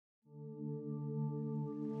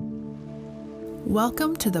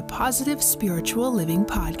Welcome to the Positive Spiritual Living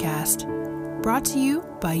Podcast, brought to you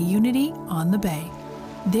by Unity on the Bay.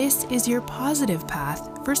 This is your positive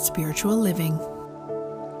path for spiritual living.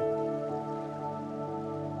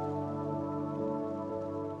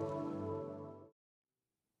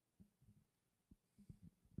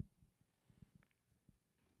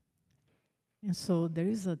 And so there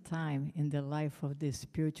is a time in the life of the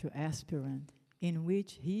spiritual aspirant in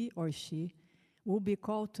which he or she will be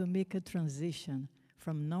called to make a transition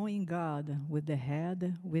from knowing God with the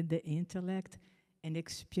head, with the intellect, and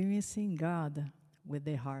experiencing God with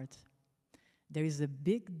the heart. There is a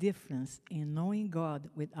big difference in knowing God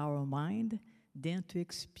with our mind than to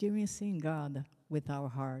experiencing God with our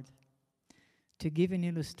heart. To give an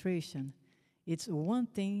illustration, it's one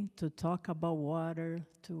thing to talk about water,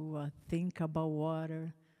 to think about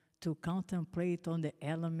water, to contemplate on the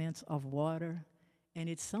elements of water, and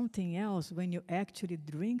it's something else when you actually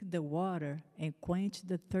drink the water and quench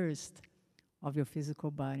the thirst of your physical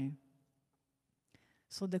body.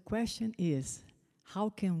 So the question is, how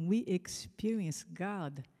can we experience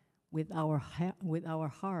God with our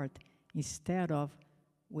heart instead of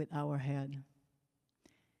with our head?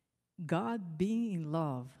 God being in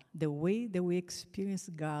love, the way that we experience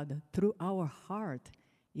God through our heart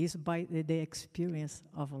is by the experience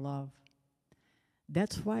of love.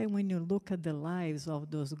 That's why when you look at the lives of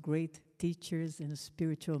those great teachers and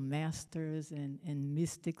spiritual masters and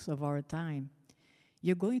mystics of our time,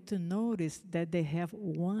 you're going to notice that they have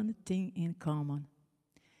one thing in common.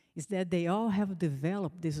 Is that they all have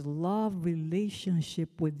developed this love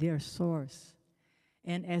relationship with their source.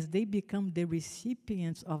 And as they become the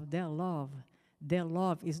recipients of their love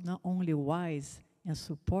is not only wise and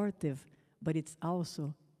supportive, but it's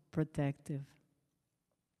also protective.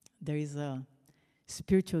 There is a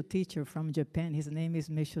spiritual teacher from Japan, his name is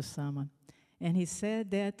Meisho Sama, and he said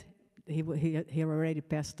that he already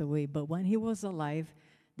passed away, but when he was alive,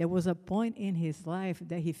 there was a point in his life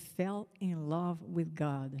that he fell in love with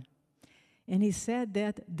God. And he said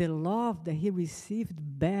that the love that he received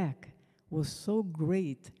back was so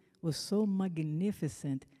great, was so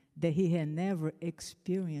magnificent, that he had never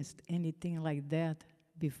experienced anything like that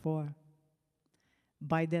before.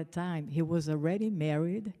 By that time, he was already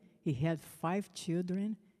married, he had 5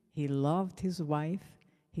 children, he loved his wife,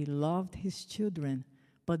 he loved his children,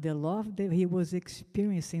 but the love that he was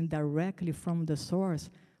experiencing directly from the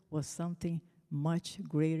source was something much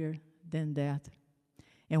greater than that.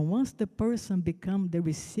 And once the person becomes the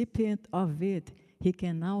recipient of it, he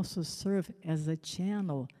can also serve as a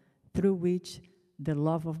channel through which the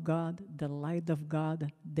love of God, the light of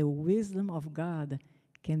God, the wisdom of God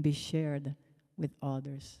can be shared with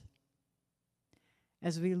others.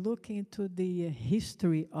 As we look into the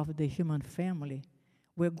history of the human family,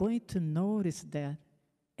 we're going to notice that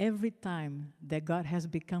every time that God has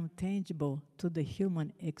become tangible to the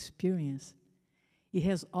human experience, it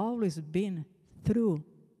has always been through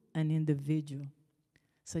an individual,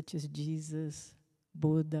 such as Jesus,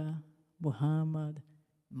 Buddha, Muhammad,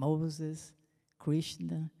 Moses,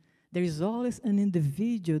 Krishna. There is always an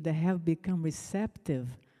individual that have become receptive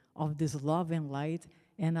of this love and light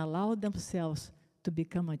and allow themselves to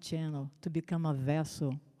become a channel, to become a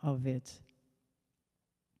vessel of it.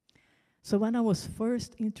 So when I was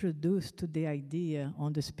first introduced to the idea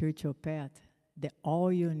on the spiritual path that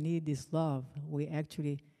all you need is love, we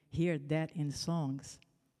actually hear that in songs.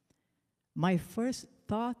 My first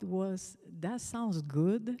thought was, that sounds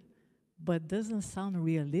good, but doesn't sound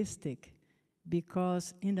realistic,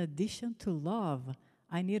 because in addition to love,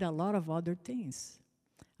 I need a lot of other things.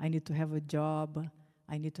 I need to have a job,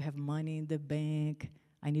 I need to have money in the bank,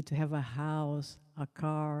 I need to have a house, a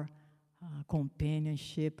car,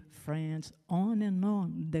 companionship, friends, on and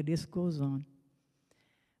on, the list goes on.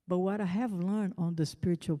 But what I have learned on the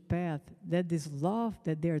spiritual path, that this love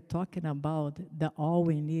that they're talking about, that all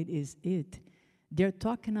we need is it, they're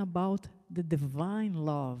talking about the divine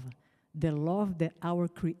love, the love that our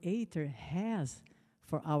Creator has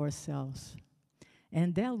for ourselves.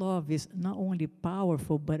 And that love is not only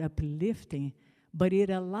powerful but uplifting, but it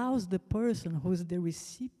allows the person who's the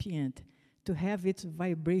recipient to have its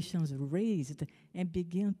vibrations raised and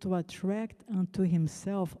begin to attract unto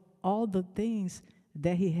himself all the things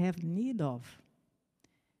that he have need of.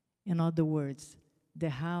 In other words, the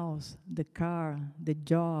house, the car, the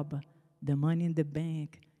job, the money in the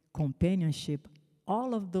bank, companionship,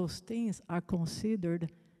 all of those things are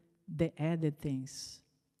considered the added things.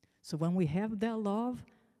 So when we have that love,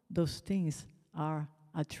 those things are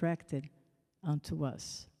attracted unto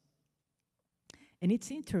us. And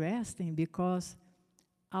it's interesting because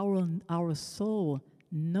our soul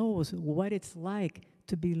knows what it's like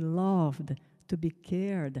to be loved, to be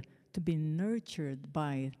cared, to be nurtured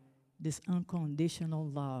by this unconditional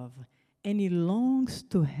love. And he longs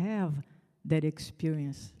to have that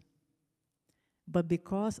experience. But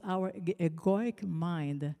because our egoic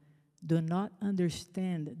mind do not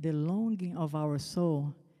understand the longing of our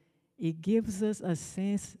soul, it gives us a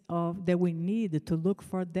sense of that we need to look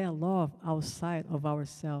for that love outside of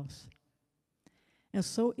ourselves. And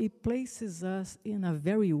so it places us in a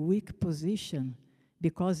very weak position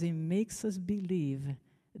because it makes us believe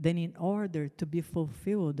that in order to be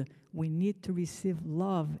fulfilled, we need to receive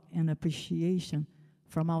love and appreciation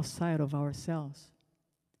from outside of ourselves.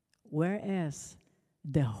 Whereas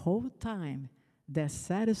the whole time, that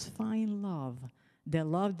satisfying love, the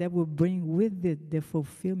love that will bring with it the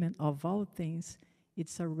fulfillment of all things,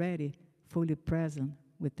 it's already fully present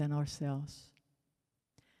within ourselves.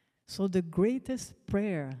 So the greatest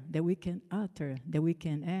prayer that we can utter, that we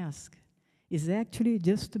can ask, is actually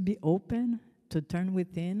just to be open, to turn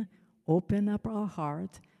within, open up our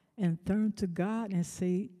heart, and turn to God and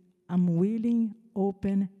say, I'm willing,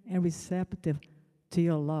 open, and receptive to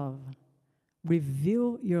your love.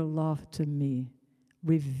 Reveal your love to me.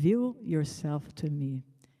 Reveal yourself to me.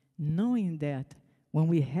 Knowing that when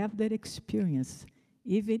we have that experience,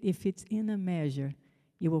 even if it's in a measure,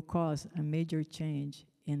 it will cause a major change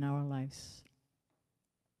in our lives.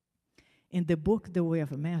 In the book, The Way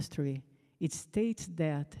of Mastery, it states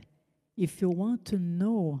that if you want to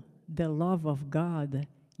know the love of God,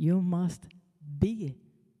 you must be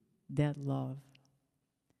that love.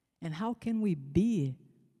 And how can we be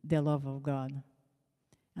the love of God?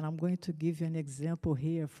 And I'm going to give you an example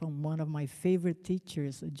here from one of my favorite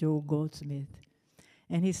teachers, Joel Goldsmith.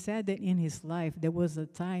 And he said that in his life, there was a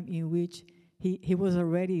time in which he was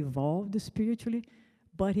already evolved spiritually,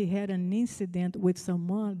 but he had an incident with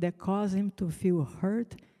someone that caused him to feel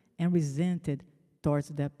hurt and resented towards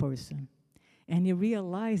that person. And he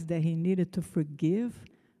realized that he needed to forgive,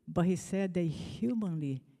 but he said that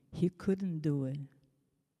humanly, he couldn't do it.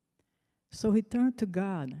 So he turned to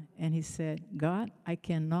God and he said, God, I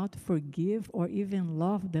cannot forgive or even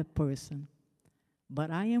love that person,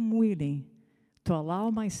 but I am willing to allow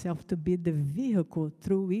myself to be the vehicle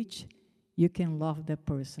through which you can love that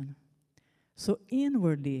person. So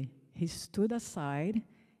inwardly, he stood aside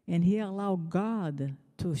and he allowed God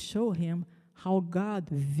to show him how God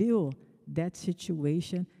viewed that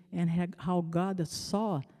situation and how God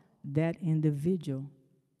saw that individual.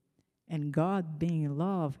 And God being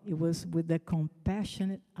love, it was with a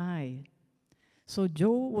compassionate eye. So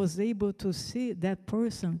Joel was able to see that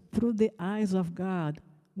person through the eyes of God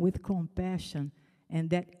with compassion, and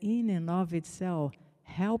that in and of itself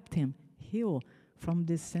helped him heal from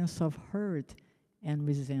this sense of hurt and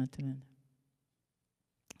resentment.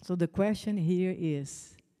 So the question here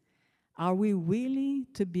is, are we willing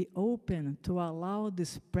to be open to allow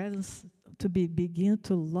this presence to begin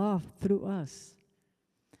to love through us?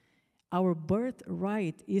 Our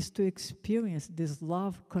birthright is to experience this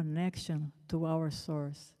love connection to our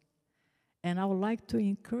source. And I would like to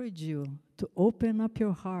encourage you to open up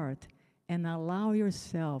your heart and allow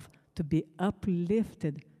yourself to be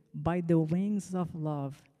uplifted by the wings of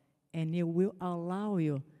love, and it will allow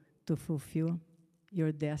you to fulfill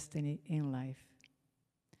your destiny in life.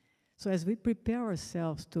 So as we prepare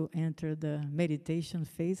ourselves to enter the meditation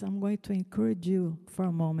phase, I'm going to encourage you for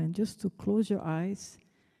a moment just to close your eyes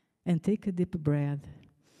and take a deep breath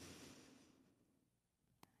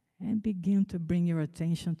and begin to bring your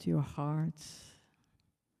attention to your hearts,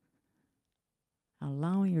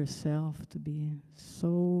 allowing yourself to be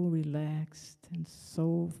so relaxed and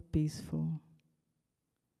so peaceful,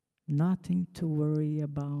 nothing to worry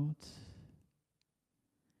about.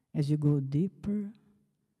 As you go deeper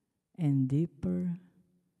and deeper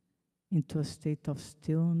into a state of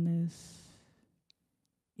stillness,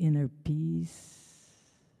 inner peace,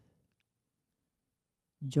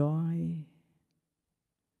 joy,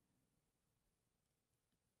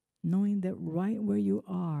 knowing that right where you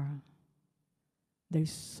are,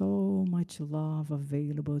 there's so much love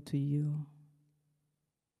available to you.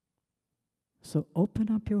 So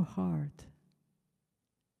open up your heart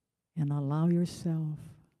and allow yourself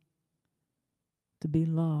to be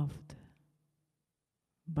loved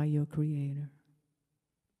by your Creator.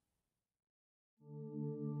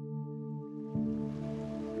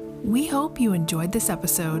 We hope you enjoyed this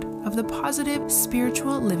episode of the Positive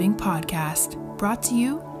Spiritual Living Podcast, brought to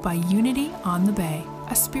you by Unity on the Bay,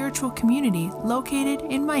 a spiritual community located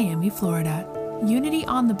in Miami, Florida. Unity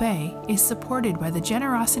on the Bay is supported by the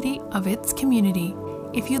generosity of its community.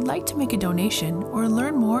 If you'd like to make a donation or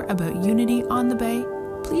learn more about Unity on the Bay,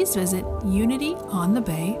 please visit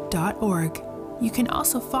unityonthebay.org. You can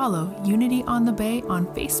also follow Unity on the Bay on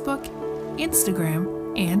Facebook,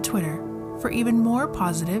 Instagram, and Twitter for even more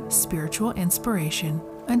positive spiritual inspiration.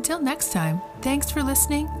 Until next time, thanks for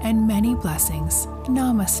listening and many blessings.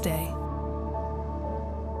 Namaste.